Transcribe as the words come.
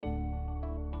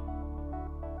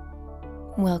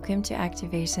Welcome to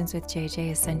Activations with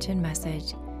JJ Ascension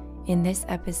Message. In this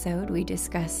episode, we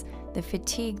discuss the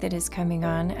fatigue that is coming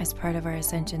on as part of our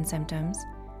ascension symptoms,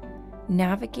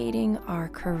 navigating our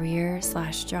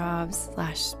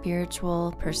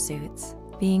career/jobs/spiritual pursuits,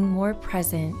 being more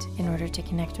present in order to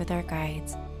connect with our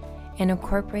guides, and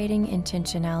incorporating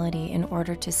intentionality in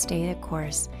order to stay the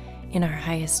course in our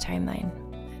highest timeline.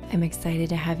 I'm excited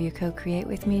to have you co-create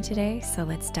with me today, so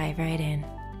let's dive right in.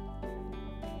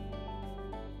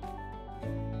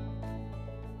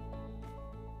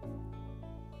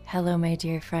 Hello, my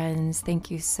dear friends.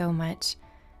 Thank you so much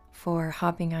for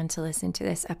hopping on to listen to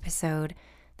this episode.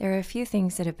 There are a few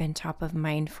things that have been top of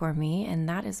mind for me, and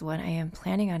that is what I am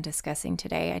planning on discussing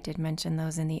today. I did mention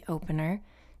those in the opener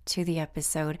to the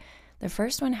episode. The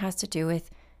first one has to do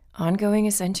with ongoing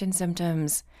ascension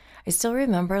symptoms. I still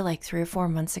remember like 3 or 4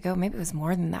 months ago, maybe it was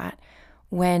more than that,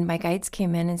 when my guides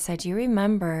came in and said, you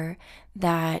remember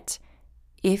that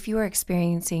if you are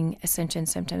experiencing ascension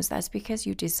symptoms, that's because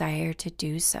you desire to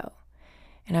do so.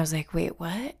 And I was like, wait,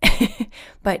 what?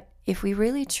 But if we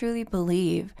really truly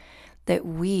believe that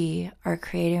we are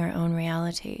creating our own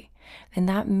reality, then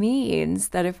that means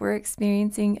that if we're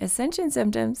experiencing ascension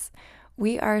symptoms,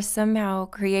 we are somehow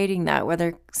creating that,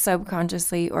 whether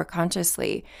subconsciously or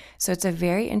consciously. So it's a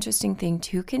very interesting thing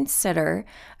to consider.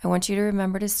 I want you to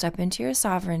remember to step into your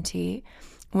sovereignty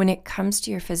when it comes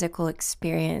to your physical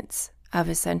experience of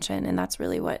ascension. And that's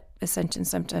really what ascension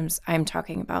symptoms I'm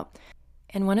talking about.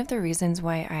 And one of the reasons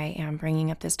why I am bringing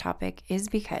up this topic is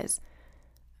because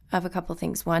of a couple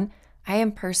things. One, I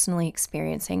am personally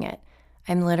experiencing it.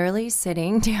 I'm literally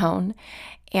sitting down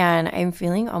and I'm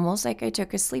feeling almost like I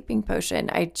took a sleeping potion.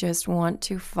 I just want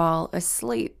to fall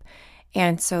asleep.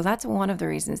 And so that's one of the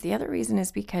reasons. The other reason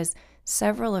is because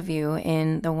several of you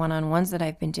in the one-on-ones that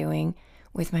I've been doing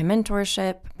with my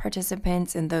mentorship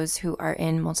participants and those who are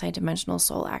in multidimensional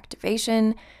soul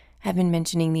activation have been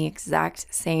mentioning the exact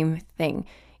same thing.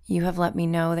 You have let me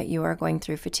know that you are going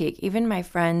through fatigue. Even my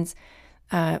friends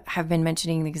have been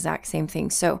mentioning the exact same thing.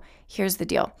 So here's the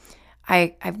deal.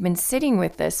 I've been sitting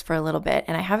with this for a little bit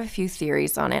and I have a few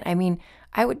theories on it. I mean,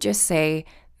 I would just say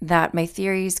that my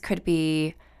theories could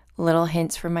be little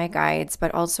hints from my guides,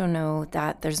 but also know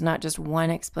that there's not just one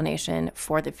explanation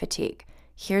for the fatigue.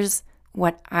 Here's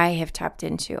what I have tapped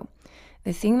into.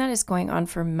 The thing that is going on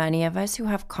for many of us who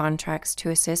have contracts to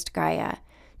assist Gaia,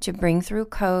 to bring through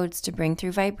codes, to bring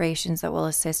through vibrations that will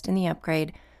assist in the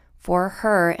upgrade for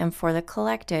her and for the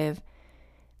collective,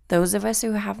 those of us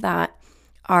who have that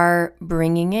are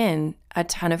bringing in a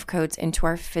ton of codes into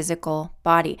our physical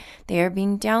body. They are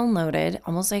being downloaded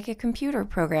almost like a computer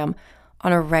program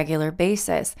on a regular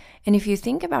basis. And if you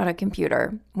think about a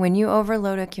computer, when you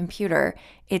overload a computer,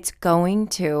 it's going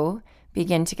to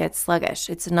begin to get sluggish.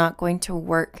 It's not going to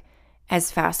work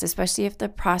as fast, especially if the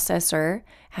processor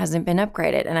hasn't been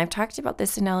upgraded. And I've talked about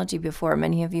this analogy before.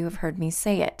 Many of you have heard me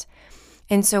say it.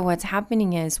 And so what's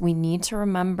happening is we need to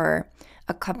remember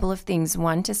a couple of things.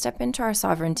 One, to step into our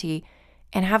sovereignty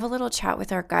and have a little chat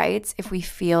with our guides if we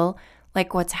feel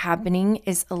like what's happening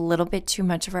is a little bit too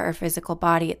much for our physical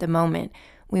body at the moment.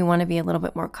 We want to be a little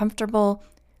bit more comfortable.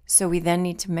 So we then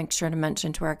need to make sure to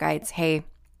mention to our guides, hey,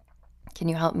 can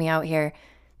you help me out here?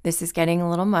 This is getting a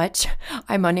little much.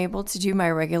 I'm unable to do my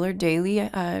regular daily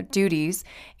duties,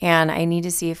 and I need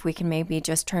to see if we can maybe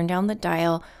just turn down the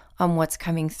dial on what's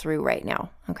coming through right now.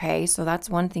 Okay, so that's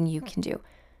one thing you can do.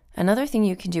 Another thing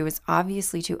you can do is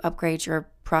obviously to upgrade your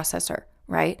processor,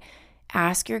 right?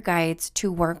 Ask your guides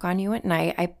to work on you at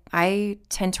night. I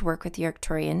tend to work with the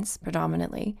Arcturians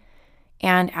predominantly,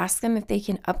 and ask them if they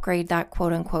can upgrade that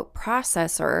quote unquote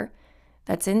processor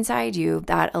that's inside you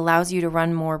that allows you to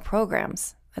run more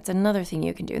programs. That's another thing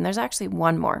you can do. And there's actually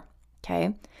one more,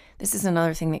 okay? This is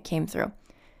another thing that came through.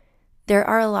 There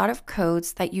are a lot of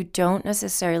codes that you don't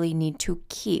necessarily need to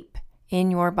keep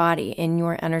in your body, in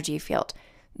your energy field.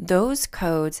 Those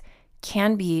codes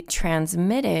can be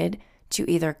transmitted to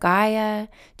either Gaia,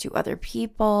 to other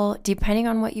people, depending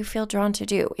on what you feel drawn to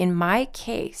do. In my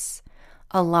case,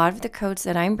 a lot of the codes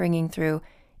that I'm bringing through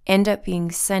end up being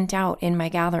sent out in my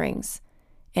gatherings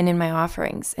and in my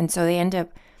offerings. And so they end up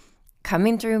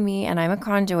coming through me and I'm a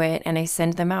conduit and I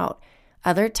send them out.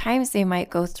 Other times they might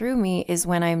go through me is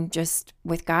when I'm just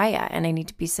with Gaia and I need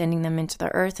to be sending them into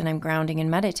the earth and I'm grounding and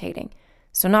meditating.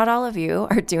 So not all of you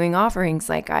are doing offerings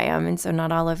like I am. And so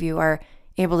not all of you are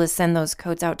able to send those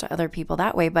codes out to other people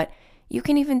that way, but you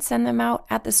can even send them out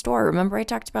at the store. Remember I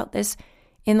talked about this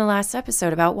in the last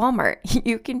episode about Walmart.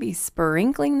 You can be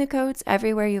sprinkling the codes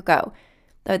everywhere you go.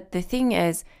 The thing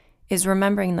is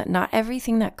remembering that not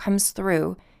everything that comes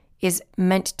through is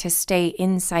meant to stay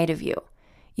inside of you.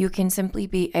 You can simply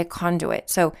be a conduit.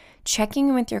 So checking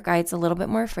in with your guides a little bit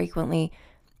more frequently,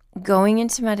 going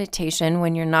into meditation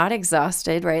when you're not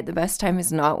exhausted, right? The best time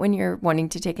is not when you're wanting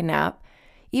to take a nap.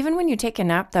 Even when you take a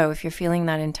nap, though, if you're feeling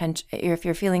that intention, or if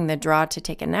you're feeling the draw to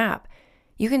take a nap,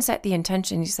 you can set the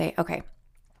intention. You say, okay,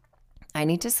 I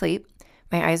need to sleep.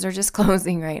 My eyes are just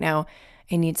closing right now.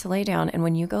 I need to lay down. And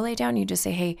when you go lay down, you just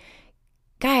say, hey,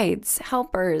 guides,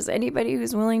 helpers, anybody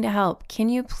who's willing to help, can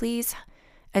you please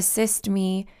assist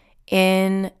me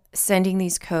in sending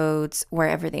these codes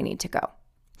wherever they need to go?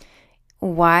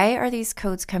 Why are these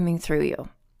codes coming through you?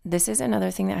 This is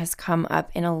another thing that has come up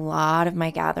in a lot of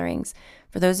my gatherings.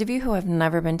 For those of you who have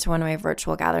never been to one of my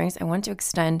virtual gatherings, I want to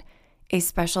extend a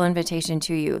special invitation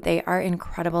to you. They are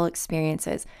incredible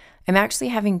experiences. I'm actually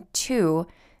having 2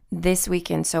 this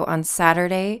weekend. So on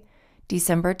Saturday,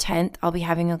 December 10th, I'll be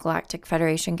having a Galactic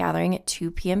Federation gathering at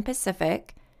 2 p.m.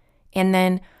 Pacific. And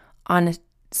then on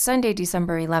Sunday,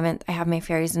 December 11th, I have my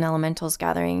Fairies and Elementals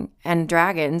gathering, and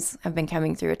dragons have been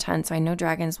coming through a ton, so I know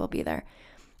dragons will be there.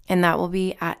 And that will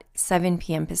be at 7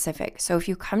 p.m. Pacific. So if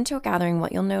you come to a gathering,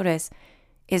 what you'll notice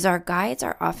is our guides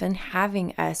are often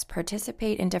having us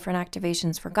participate in different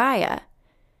activations for Gaia.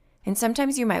 And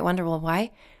sometimes you might wonder, well,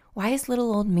 why is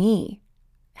little old me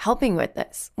helping with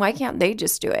this? Why can't they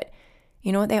just do it?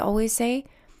 You know what they always say?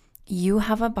 You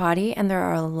have a body, and there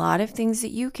are a lot of things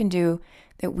that you can do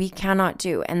that we cannot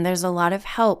do. And there's a lot of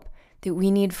help that we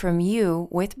need from you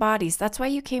with bodies. That's why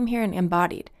you came here and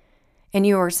embodied. And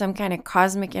you were some kind of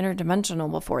cosmic interdimensional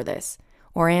before this,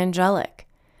 or angelic,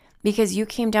 because you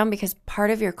came down because part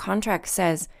of your contract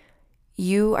says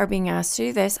you are being asked to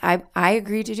do this. I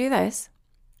agree to do this.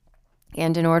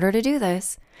 And in order to do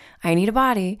this, I need a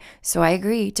body. So I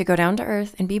agree to go down to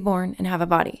earth and be born and have a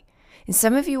body. And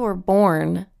some of you were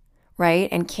born, right,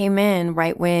 and came in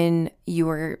right when you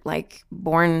were like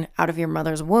born out of your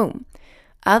mother's womb.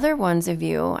 Other ones of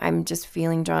you, I'm just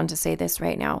feeling drawn to say this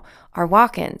right now, are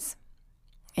walk-ins.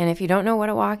 And if you don't know what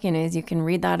a walk-in is, you can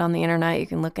read that on the internet. You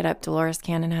can look it up. Dolores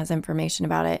Cannon has information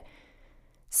about it.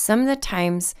 Some of the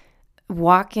times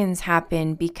walk-ins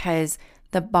happen because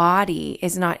the body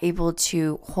is not able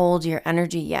to hold your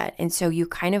energy yet. And so you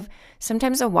kind of,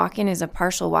 sometimes a walk-in is a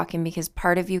partial walk-in because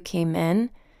part of you came in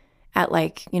at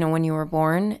like, when you were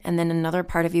born, and then another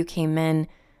part of you came in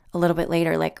a little bit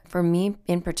later. Like for me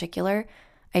in particular,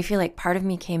 I feel like part of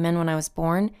me came in when I was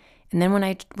born. And then when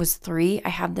I was 3, I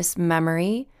have this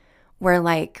memory where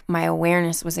like my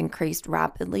awareness was increased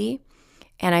rapidly.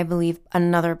 And I believe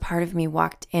another part of me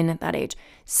walked in at that age.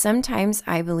 Sometimes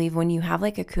I believe when you have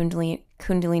like a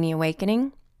Kundalini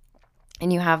awakening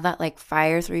and you have that like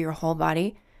fire through your whole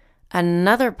body,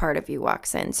 another part of you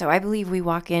walks in. So I believe we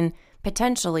walk in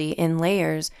potentially in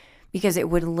layers because it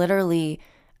would literally,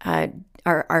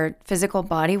 our physical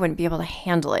body wouldn't be able to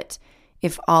handle it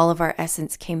if all of our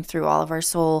essence came through, all of our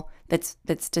soul that's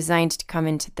designed to come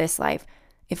into this life,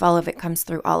 if all of it comes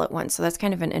through all at once. So that's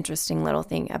kind of an interesting little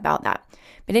thing about that.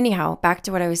 But anyhow, back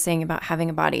to what I was saying about having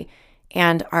a body.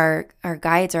 And our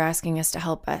guides are asking us to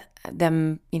help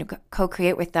them,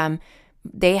 co-create with them.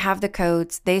 They have the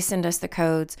codes. They send us the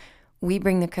codes. We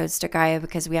bring the codes to Gaia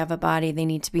because we have a body. They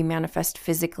need to be manifest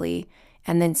physically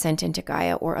and then sent into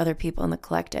Gaia or other people in the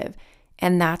collective.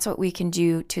 And that's what we can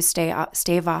do to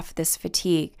stave off this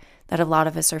fatigue that a lot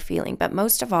of us are feeling. But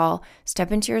most of all,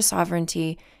 step into your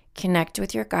sovereignty, connect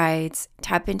with your guides,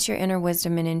 tap into your inner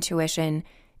wisdom and intuition,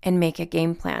 and make a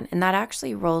game plan. And that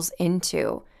actually rolls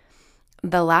into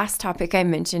the last topic I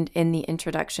mentioned in the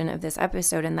introduction of this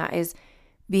episode, and that is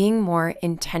being more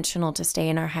intentional to stay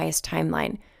in our highest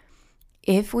timeline.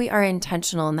 If we are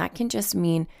intentional, and that can just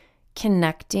mean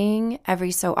connecting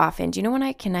every so often. Do you know when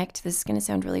I connect? This is going to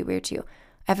sound really weird to you.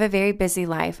 I have a very busy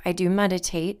life. I do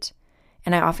meditate,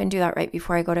 and I often do that right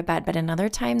before I go to bed. But another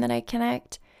time that I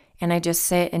connect and I just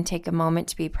sit and take a moment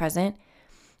to be present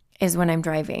is when I'm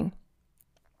driving.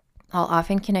 I'll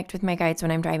often connect with my guides when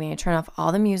I'm driving. I turn off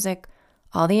all the music,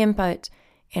 all the input,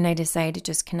 and I decide to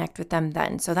just connect with them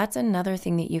then. So that's another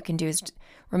thing that you can do is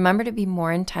remember to be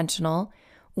more intentional.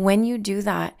 When you do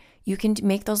that, you can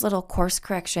make those little course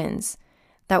corrections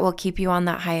that will keep you on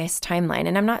that highest timeline.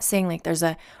 And I'm not saying like there's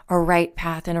a right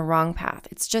path and a wrong path.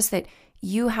 It's just that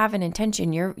you have an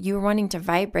intention. You're wanting to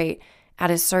vibrate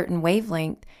at a certain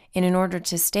wavelength. And in order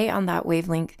to stay on that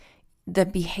wavelength, the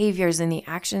behaviors and the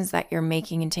actions that you're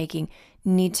making and taking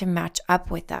need to match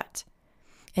up with that.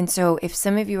 And so if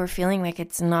some of you are feeling like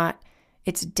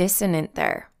it's dissonant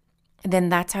there, then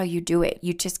that's how you do it.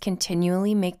 You just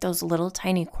continually make those little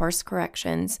tiny course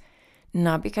corrections,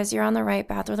 not because you're on the right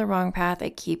path or the wrong path. I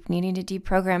keep needing to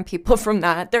deprogram people from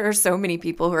that. There are so many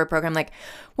people who are programmed like,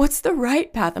 what's the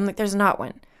right path? I'm like, there's not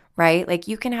one, right? Like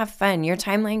you can have fun. Your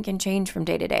timeline can change from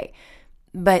day to day.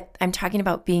 But I'm talking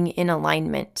about being in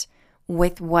alignment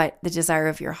with what the desire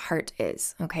of your heart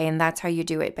is, okay? And that's how you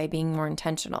do it, by being more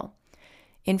intentional.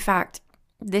 In fact,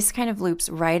 this kind of loops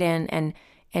right in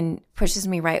and pushes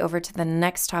me right over to the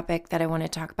next topic that I want to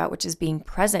talk about, which is being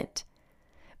present.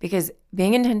 Because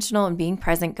being intentional and being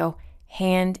present go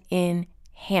hand in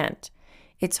hand.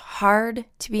 It's hard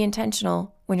to be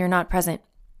intentional when you're not present.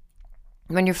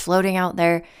 When you're floating out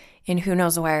there in who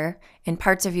knows where, and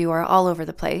parts of you are all over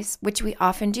the place, which we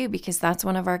often do because that's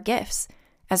one of our gifts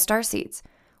as starseeds.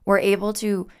 We're able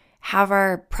to have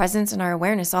our presence and our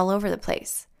awareness all over the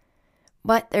place.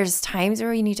 But there's times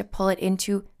where you need to pull it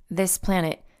into this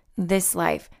planet, this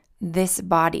life, this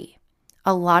body.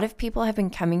 A lot of people have been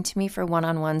coming to me for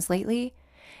one-on-ones lately,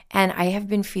 and I have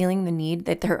been feeling the need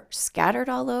that they're scattered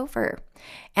all over.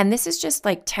 And this is just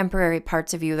like temporary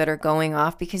parts of you that are going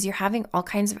off because you're having all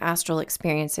kinds of astral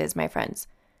experiences, my friends.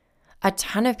 A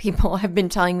ton of people have been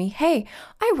telling me, hey,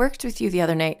 I worked with you the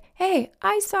other night. Hey,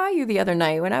 I saw you the other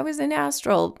night when I was in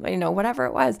astral, whatever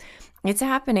it was. It's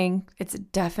happening. It's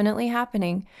definitely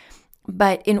happening.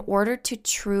 But in order to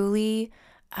truly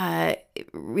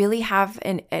really have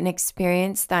an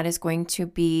experience that is going to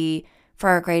be for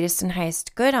our greatest and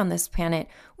highest good on this planet,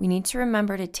 we need to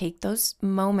remember to take those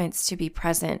moments to be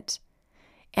present.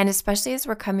 And especially as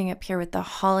we're coming up here with the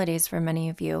holidays for many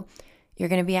of you, you're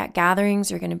going to be at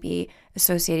gatherings, you're going to be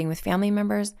associating with family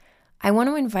members. I want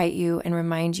to invite you and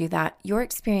remind you that your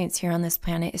experience here on this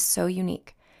planet is so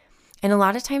unique. And a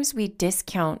lot of times we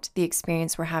discount the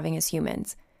experience we're having as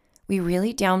humans. We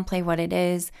really downplay what it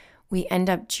is. We end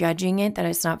up judging it, that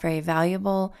it's not very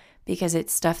valuable because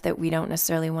it's stuff that we don't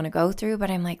necessarily want to go through. But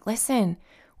I'm like, listen,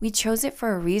 we chose it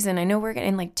for a reason. I know we're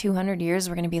in like 200 years,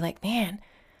 we're going to be like, man,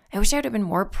 I wish I would have been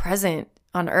more present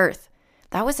on Earth.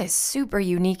 That was a super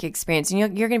unique experience. And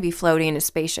you're going to be floating in a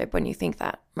spaceship when you think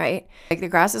that, right? Like the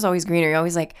grass is always greener. You're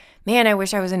always like, man, I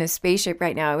wish I was in a spaceship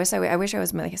right now. I wish I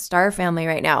was like a star family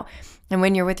right now. And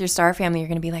when you're with your star family, you're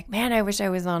going to be like, man, I wish I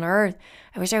was on Earth.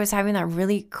 I wish I was having that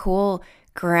really cool,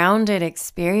 grounded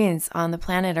experience on the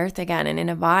planet Earth again and in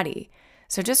a body.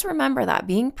 So just remember that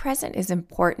being present is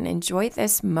important. Enjoy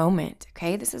this moment,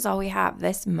 okay? This is all we have,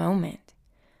 this moment.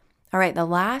 All right, the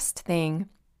last thing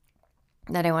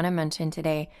that I want to mention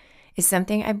today is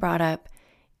something I brought up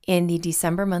in the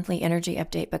December monthly energy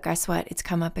update, but guess what? It's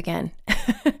come up again.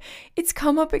 It's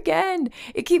come up again.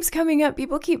 It keeps coming up.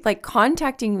 People keep like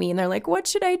contacting me and they're like, what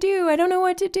should I do? I don't know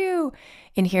what to do.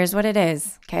 And here's what it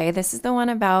is, okay? This is the one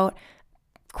about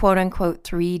quote unquote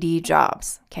 3D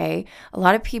jobs, okay? A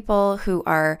lot of people who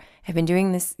have been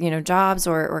doing this, jobs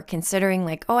or considering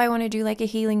like, oh, I want to do like a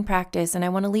healing practice and I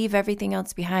want to leave everything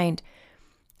else behind.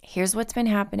 Here's what's been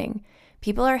happening.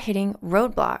 People are hitting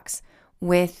roadblocks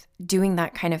with doing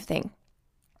that kind of thing.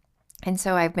 And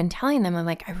so I've been telling them, I'm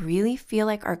like, I really feel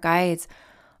like our guides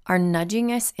are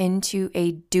nudging us into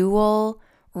a dual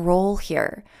role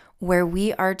here where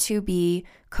we are to be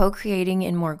co-creating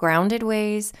in more grounded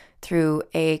ways through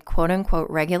a quote unquote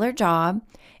regular job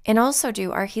and also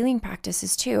do our healing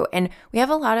practices too. And we have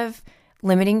a lot of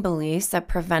limiting beliefs that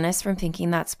prevent us from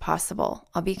thinking that's possible.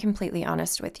 I'll be completely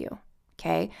honest with you.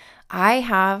 Okay. I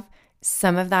have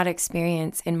some of that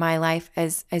experience in my life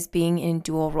as being in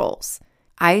dual roles.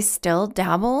 I still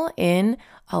dabble in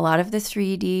a lot of the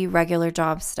 3D regular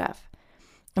job stuff,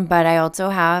 but I also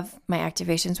have my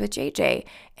activations with JJ,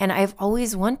 and I've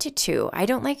always wanted to. I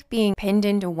don't like being pinned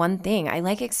into one thing. I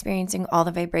like experiencing all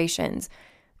the vibrations.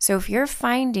 So if you're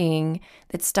finding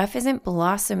that stuff isn't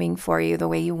blossoming for you the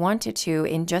way you want it to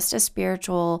in just a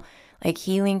spiritual, like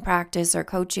healing practice or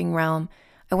coaching realm,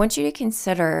 I want you to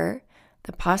consider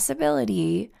the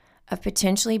possibility of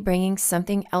potentially bringing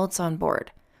something else on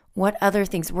board. What other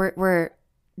things? We're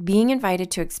being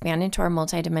invited to expand into our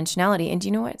multidimensionality. And do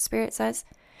you know what Spirit says?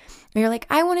 You're like,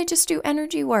 I want to just do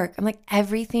energy work. I'm like,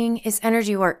 everything is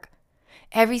energy work.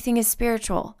 Everything is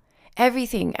spiritual.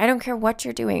 Everything. I don't care what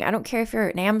you're doing. I don't care if you're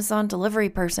an Amazon delivery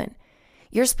person.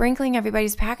 You're sprinkling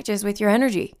everybody's packages with your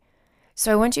energy.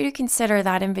 So I want you to consider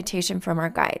that invitation from our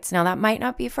guides. Now, that might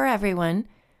not be for everyone,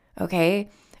 okay?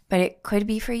 But it could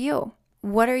be for you.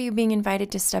 What are you being invited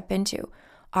to step into?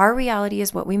 Our reality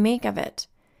is what we make of it.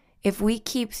 If we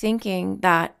keep thinking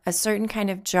that a certain kind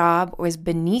of job is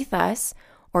beneath us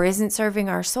or isn't serving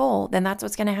our soul, then that's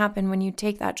what's going to happen when you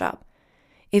take that job.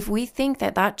 If we think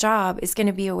that that job is going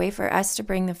to be a way for us to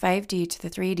bring the 5D to the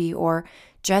 3D or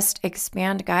just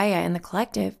expand Gaia and the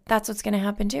collective, that's what's going to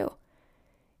happen too.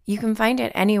 You can find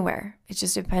it anywhere. It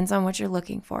just depends on what you're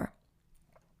looking for.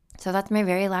 So that's my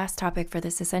very last topic for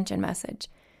this ascension message.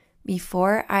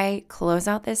 Before I close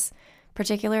out this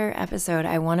particular episode,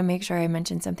 I want to make sure I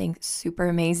mention something super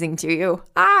amazing to you.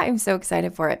 I'm so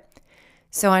excited for it.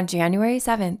 So on January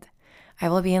 7th, I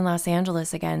will be in Los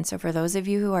Angeles again. So for those of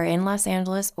you who are in Los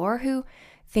Angeles or who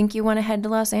think you want to head to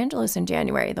Los Angeles in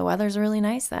January, the weather's really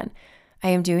nice then. I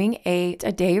am doing a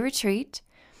day retreat.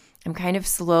 I'm kind of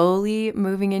slowly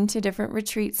moving into different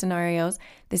retreat scenarios.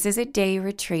 This is a day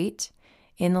retreat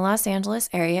in the Los Angeles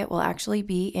area. It will actually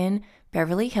be in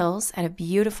Beverly Hills at a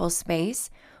beautiful space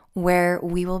where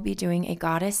we will be doing a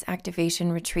goddess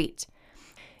activation retreat.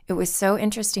 It was so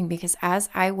interesting because as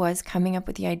I was coming up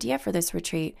with the idea for this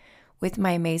retreat with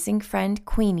my amazing friend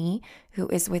Queenie, who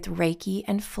is with Reiki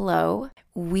and Flow,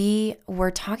 we were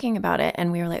talking about it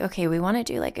and we were like, okay, we want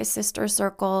to do like a sister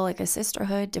circle, like a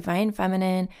sisterhood, divine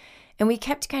feminine. And we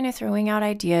kept kind of throwing out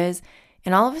ideas.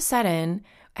 And all of a sudden,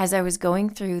 as I was going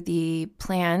through the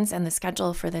plans and the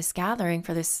schedule for this gathering,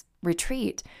 for this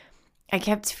retreat, I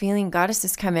kept feeling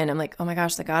goddesses come in. I'm like, oh my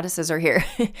gosh, the goddesses are here.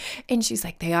 And she's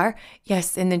like, they are?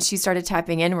 Yes. And then she started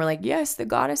tapping in. And we're like, yes, the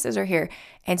goddesses are here.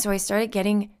 And so I started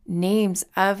getting names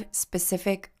of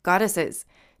specific goddesses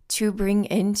to bring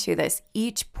into this.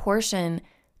 Each portion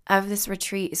of this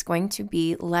retreat is going to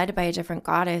be led by a different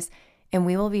goddess. And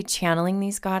we will be channeling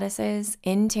these goddesses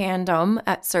in tandem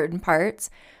at certain parts.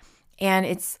 And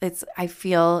I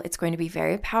feel it's going to be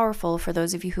very powerful for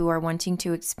those of you who are wanting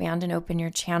to expand and open your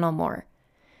channel more.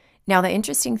 Now, the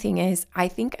interesting thing is, I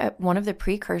think one of the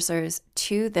precursors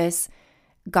to this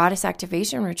goddess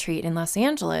activation retreat in Los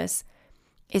Angeles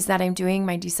is that I'm doing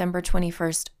my December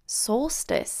 21st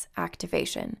solstice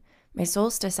activation,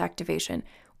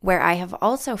 where I have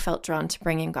also felt drawn to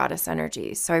bring in goddess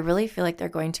energies. So I really feel like they're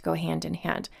going to go hand in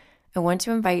hand. I want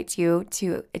to invite you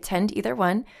to attend either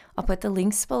one. I'll put the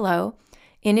links below.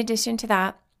 In addition to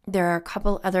that, there are a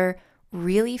couple other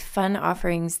really fun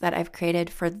offerings that I've created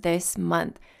for this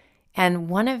month. And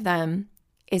one of them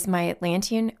is my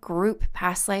Atlantean group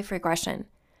past life regression.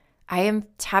 I am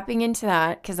tapping into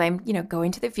that because I'm,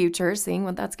 going to the future, seeing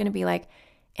what that's going to be like.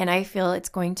 And I feel it's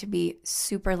going to be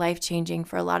super life-changing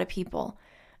for a lot of people.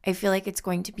 I feel like it's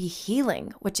going to be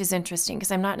healing, which is interesting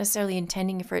because I'm not necessarily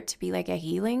intending for it to be like a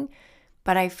healing,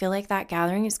 but I feel like that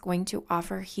gathering is going to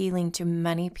offer healing to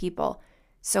many people.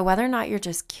 So whether or not you're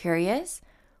just curious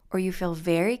or you feel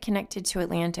very connected to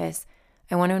Atlantis,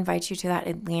 I want to invite you to that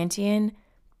Atlantean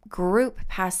group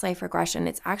past life regression.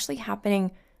 It's actually happening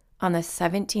on the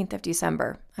 17th of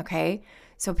December, okay?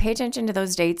 So pay attention to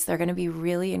those dates. They're going to be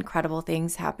really incredible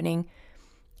things happening.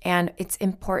 And it's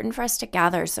important for us to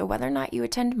gather. So whether or not you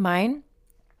attend mine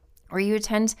or you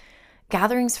attend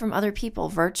gatherings from other people,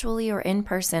 virtually or in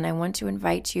person, I want to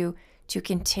invite you to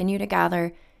continue to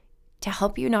gather to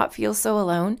help you not feel so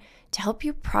alone, to help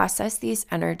you process these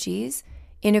energies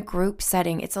in a group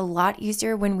setting. It's a lot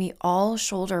easier when we all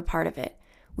shoulder part of it.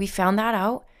 We found that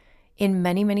out in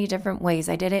many, many different ways.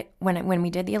 I did it when we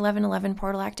did the 1111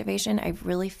 portal activation. I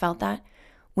really felt that.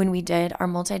 When we did our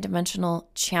multidimensional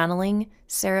channeling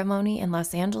ceremony in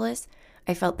Los Angeles,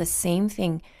 I felt the same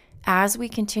thing. As we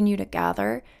continue to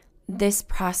gather, this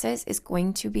process is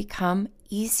going to become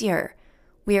easier.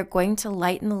 We are going to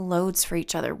lighten the loads for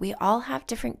each other. We all have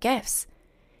different gifts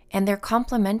and they're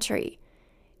complementary.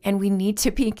 And we need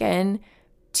to begin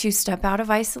to step out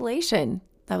of isolation.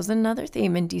 That was another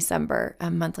theme in December, a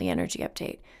monthly energy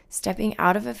update. Stepping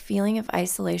out of a feeling of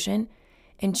isolation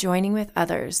and joining with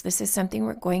others. This is something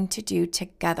we're going to do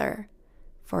together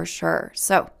for sure.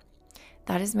 So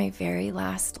that is my very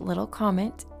last little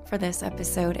comment for this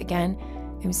episode. Again,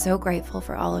 I'm so grateful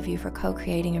for all of you for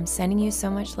co-creating. I'm sending you so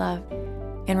much love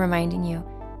and reminding you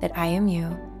that I am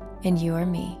you and you are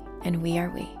me and we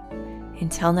are we.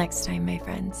 Until next time, my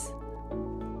friends.